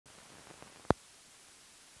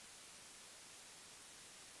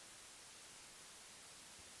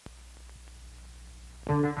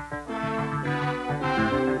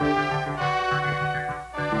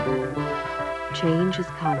Change is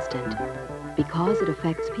constant. Because it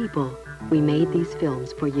affects people, we made these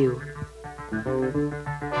films for you.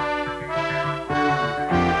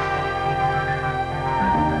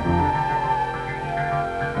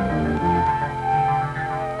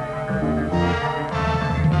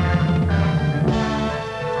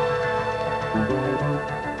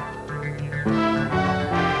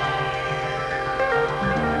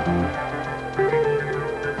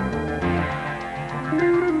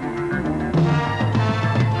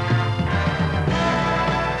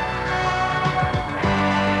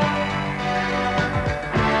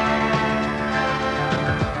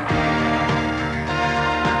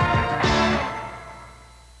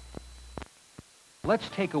 Let's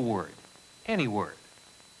take a word, any word.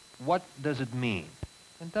 What does it mean?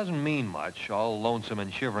 It doesn't mean much, all lonesome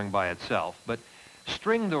and shivering by itself, but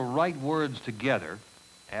string the right words together,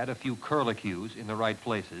 add a few curlicues in the right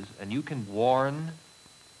places, and you can warn,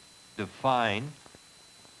 define,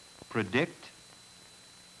 predict,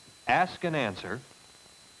 ask and answer,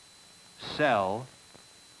 sell,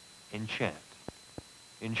 enchant.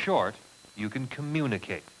 In short, you can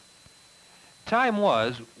communicate. Time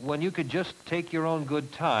was when you could just take your own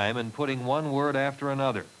good time in putting one word after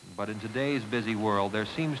another. But in today's busy world, there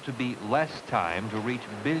seems to be less time to reach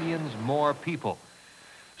billions more people.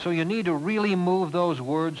 So you need to really move those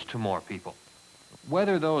words to more people.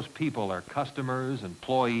 Whether those people are customers,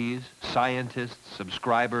 employees, scientists,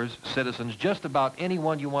 subscribers, citizens, just about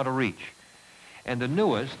anyone you want to reach. And the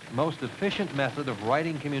newest, most efficient method of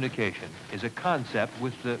writing communication is a concept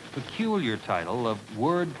with the peculiar title of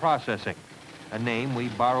word processing, a name we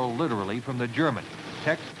borrow literally from the German,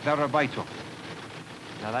 Textverarbeitung.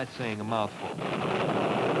 Now that's saying a mouthful.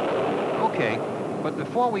 Okay, but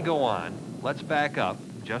before we go on, let's back up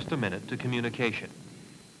just a minute to communication.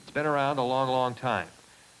 It's been around a long, long time.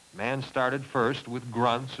 Man started first with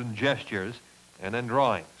grunts and gestures, and then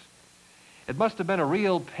drawings. It must have been a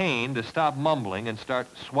real pain to stop mumbling and start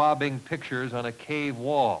swabbing pictures on a cave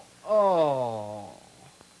wall. Oh.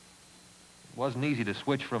 It wasn't easy to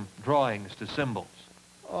switch from drawings to symbols.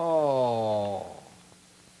 Oh.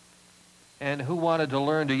 And who wanted to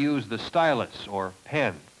learn to use the stylus or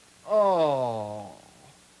pen? Oh.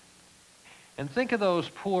 And think of those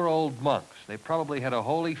poor old monks. They probably had a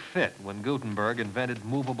holy fit when Gutenberg invented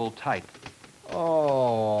movable type.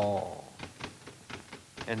 Oh.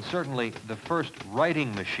 And certainly the first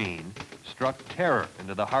writing machine struck terror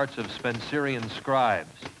into the hearts of Spencerian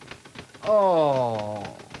scribes.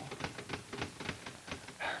 Oh.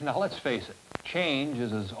 Now, let's face it, change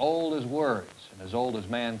is as old as words and as old as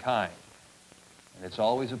mankind. And it's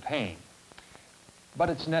always a pain. But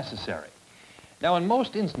it's necessary. Now, in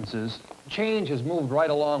most instances, change has moved right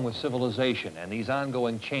along with civilization, and these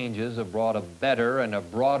ongoing changes have brought a better and a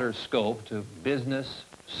broader scope to business,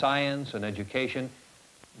 science, and education,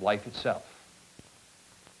 life itself.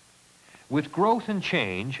 With growth and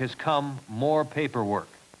change has come more paperwork,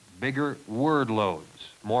 bigger word loads,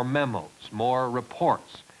 more memos, more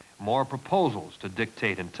reports, more proposals to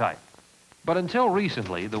dictate and type. But until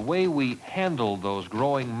recently, the way we handled those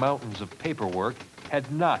growing mountains of paperwork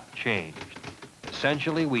had not changed.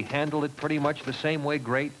 Essentially, we handled it pretty much the same way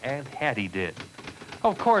great Aunt Hattie did.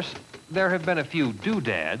 Of course, there have been a few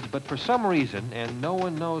doodads, but for some reason, and no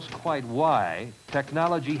one knows quite why,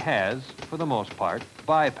 technology has, for the most part,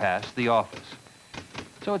 bypassed the office.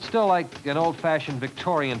 So it's still like an old-fashioned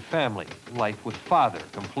Victorian family, life with father,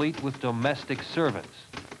 complete with domestic servants.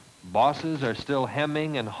 Bosses are still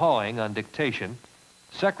hemming and hawing on dictation.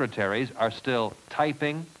 Secretaries are still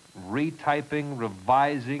typing, retyping,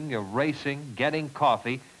 revising, erasing, getting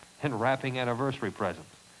coffee, and wrapping anniversary presents.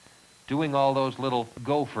 Doing all those little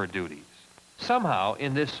gopher duties. Somehow,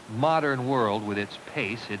 in this modern world with its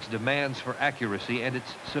pace, its demands for accuracy, and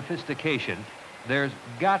its sophistication, there's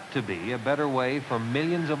got to be a better way for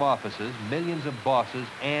millions of offices, millions of bosses,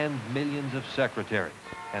 and millions of secretaries.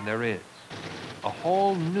 And there is. A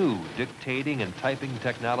whole new dictating and typing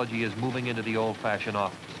technology is moving into the old-fashioned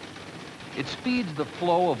office. It speeds the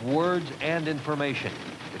flow of words and information.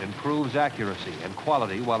 It improves accuracy and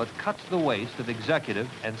quality while it cuts the waste of executive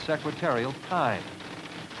and secretarial time.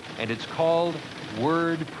 And it's called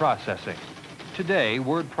word processing. Today,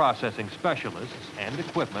 word processing specialists and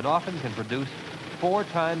equipment often can produce 4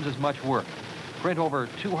 times as much work, print over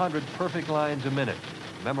 200 perfect lines a minute,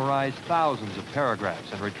 memorize thousands of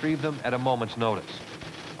paragraphs, and retrieve them at a moment's notice.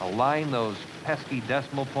 Align those pesky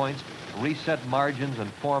decimal points, reset margins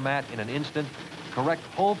and format in an instant, correct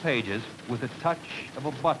whole pages with the touch of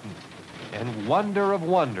a button. And wonder of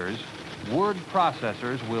wonders, word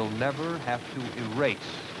processors will never have to erase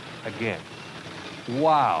again.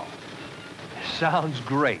 Wow, sounds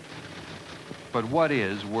great. But what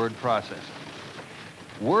is word processing?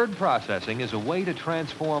 Word processing is a way to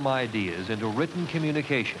transform ideas into written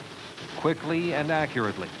communication quickly and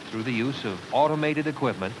accurately through the use of automated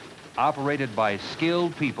equipment operated by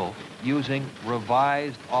skilled people using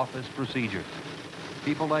revised office procedures.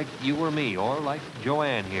 People like you or me, or like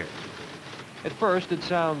Joanne here. At first, it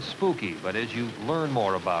sounds spooky, but as you learn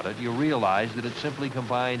more about it, you realize that it simply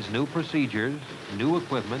combines new procedures, new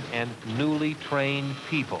equipment, and newly trained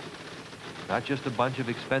people. Not just a bunch of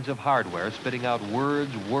expensive hardware spitting out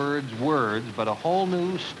words, words, words, but a whole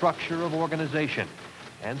new structure of organization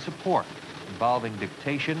and support involving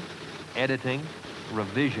dictation, editing,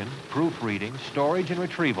 revision, proofreading, storage and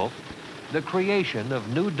retrieval, the creation of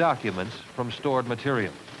new documents from stored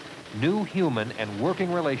material, new human and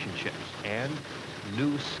working relationships, and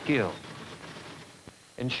new skills.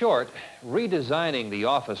 In short, redesigning the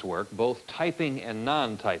office work, both typing and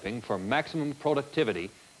non-typing, for maximum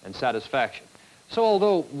productivity and satisfaction. So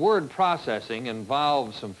although word processing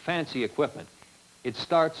involves some fancy equipment, it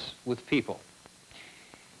starts with people.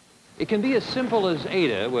 It can be as simple as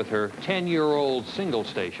Ada with her 10-year-old single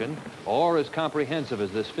station, or as comprehensive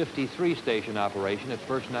as this 53-station operation at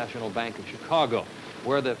First National Bank of Chicago,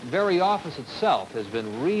 where the very office itself has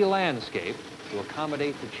been re-landscaped to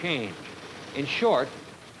accommodate the change. In short,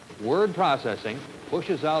 word processing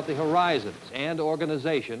pushes out the horizons and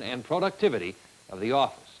organization and productivity of the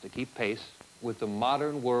office to keep pace with the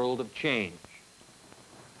modern world of change.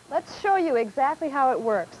 Let's show you exactly how it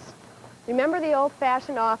works. Remember the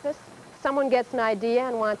old-fashioned office? Someone gets an idea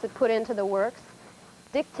and wants it put into the works,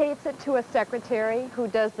 dictates it to a secretary who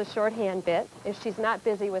does the shorthand bit if she's not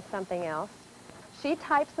busy with something else. She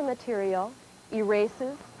types the material,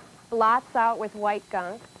 erases, blots out with white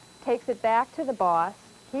gunk, takes it back to the boss.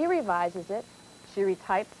 He revises it, she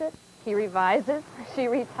retypes it, he revises, she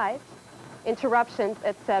retypes, interruptions,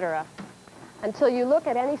 etc. Until you look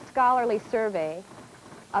at any scholarly survey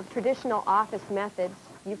of traditional office methods,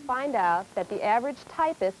 you find out that the average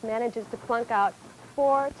typist manages to plunk out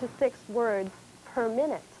 4 to 6 words per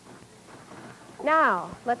minute. Now,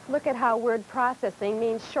 let's look at how word processing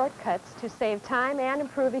means shortcuts to save time and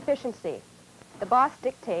improve efficiency. The boss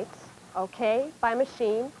dictates, okay, by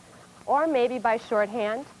machine, or maybe by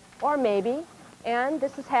shorthand, or maybe, and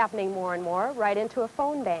this is happening more and more, right into a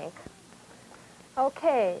phone bank.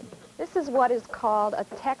 Okay, this is what is called a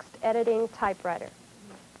text editing typewriter.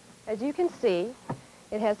 As you can see,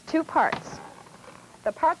 it has 2 parts.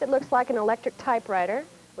 The part that looks like an electric typewriter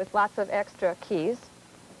with lots of extra keys,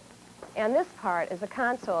 and this part is a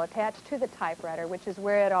console attached to the typewriter, which is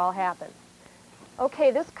where it all happens.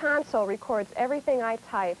 Okay, this console records everything I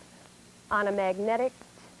type on a magnetic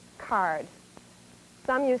card.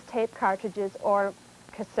 Some use tape cartridges or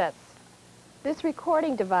cassettes. This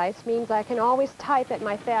recording device means I can always type at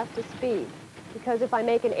my fastest speed, because if I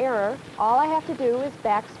make an error, all I have to do is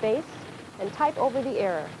backspace and type over the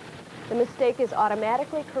error. The mistake is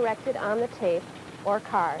automatically corrected on the tape or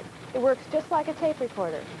card. It works just like a tape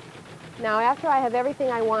recorder. Now, after I have everything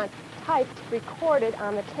I want typed, recorded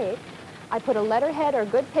on the tape, I put a letterhead or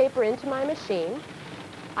good paper into my machine,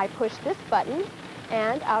 I push this button,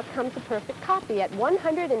 and out comes a perfect copy at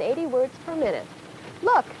 180 words per minute.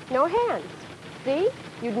 Look, no hands. See?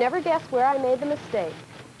 You'd never guess where I made the mistake.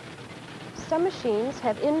 Some machines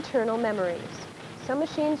have internal memories. Some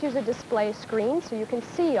machines use a display screen so you can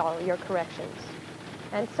see all your corrections.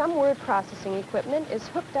 And some word processing equipment is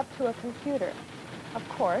hooked up to a computer. Of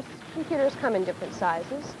course, computers come in different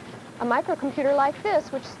sizes. A microcomputer like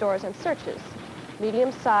this, which stores and searches.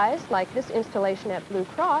 Medium size, like this installation at Blue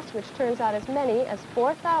Cross, which turns out as many as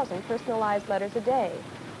 4,000 personalized letters a day.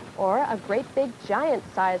 Or a great big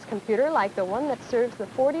giant-sized computer like the one that serves the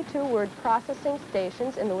 42 word processing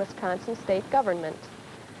stations in the Wisconsin state government.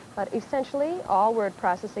 But essentially, all word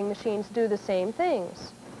processing machines do the same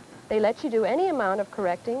things. They let you do any amount of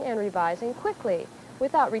correcting and revising quickly,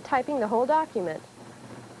 without retyping the whole document.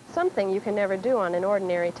 Something you can never do on an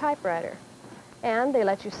ordinary typewriter. And they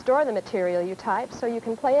let you store the material you type so you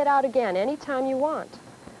can play it out again anytime you want.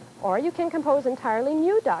 Or you can compose entirely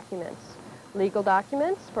new documents. Legal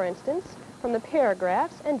documents, for instance, from the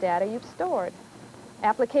paragraphs and data you've stored.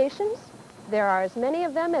 Applications? There are as many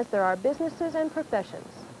of them as there are businesses and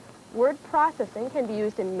professions. Word processing can be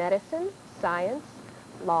used in medicine, science,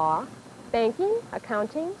 law, banking,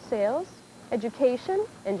 accounting, sales, education,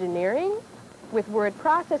 engineering, with word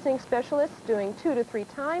processing specialists doing 2 to 3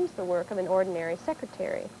 times the work of an ordinary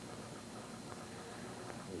secretary.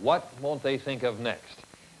 What won't they think of next?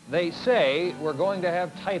 They say we're going to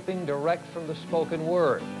have typing direct from the spoken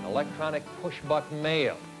word, and electronic push-button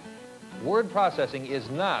mail. Word processing is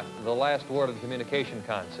not the last word of communication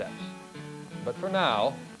concepts. But for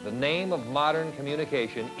now, the name of modern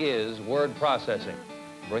communication is word processing,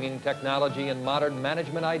 bringing technology and modern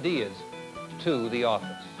management ideas to the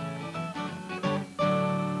office.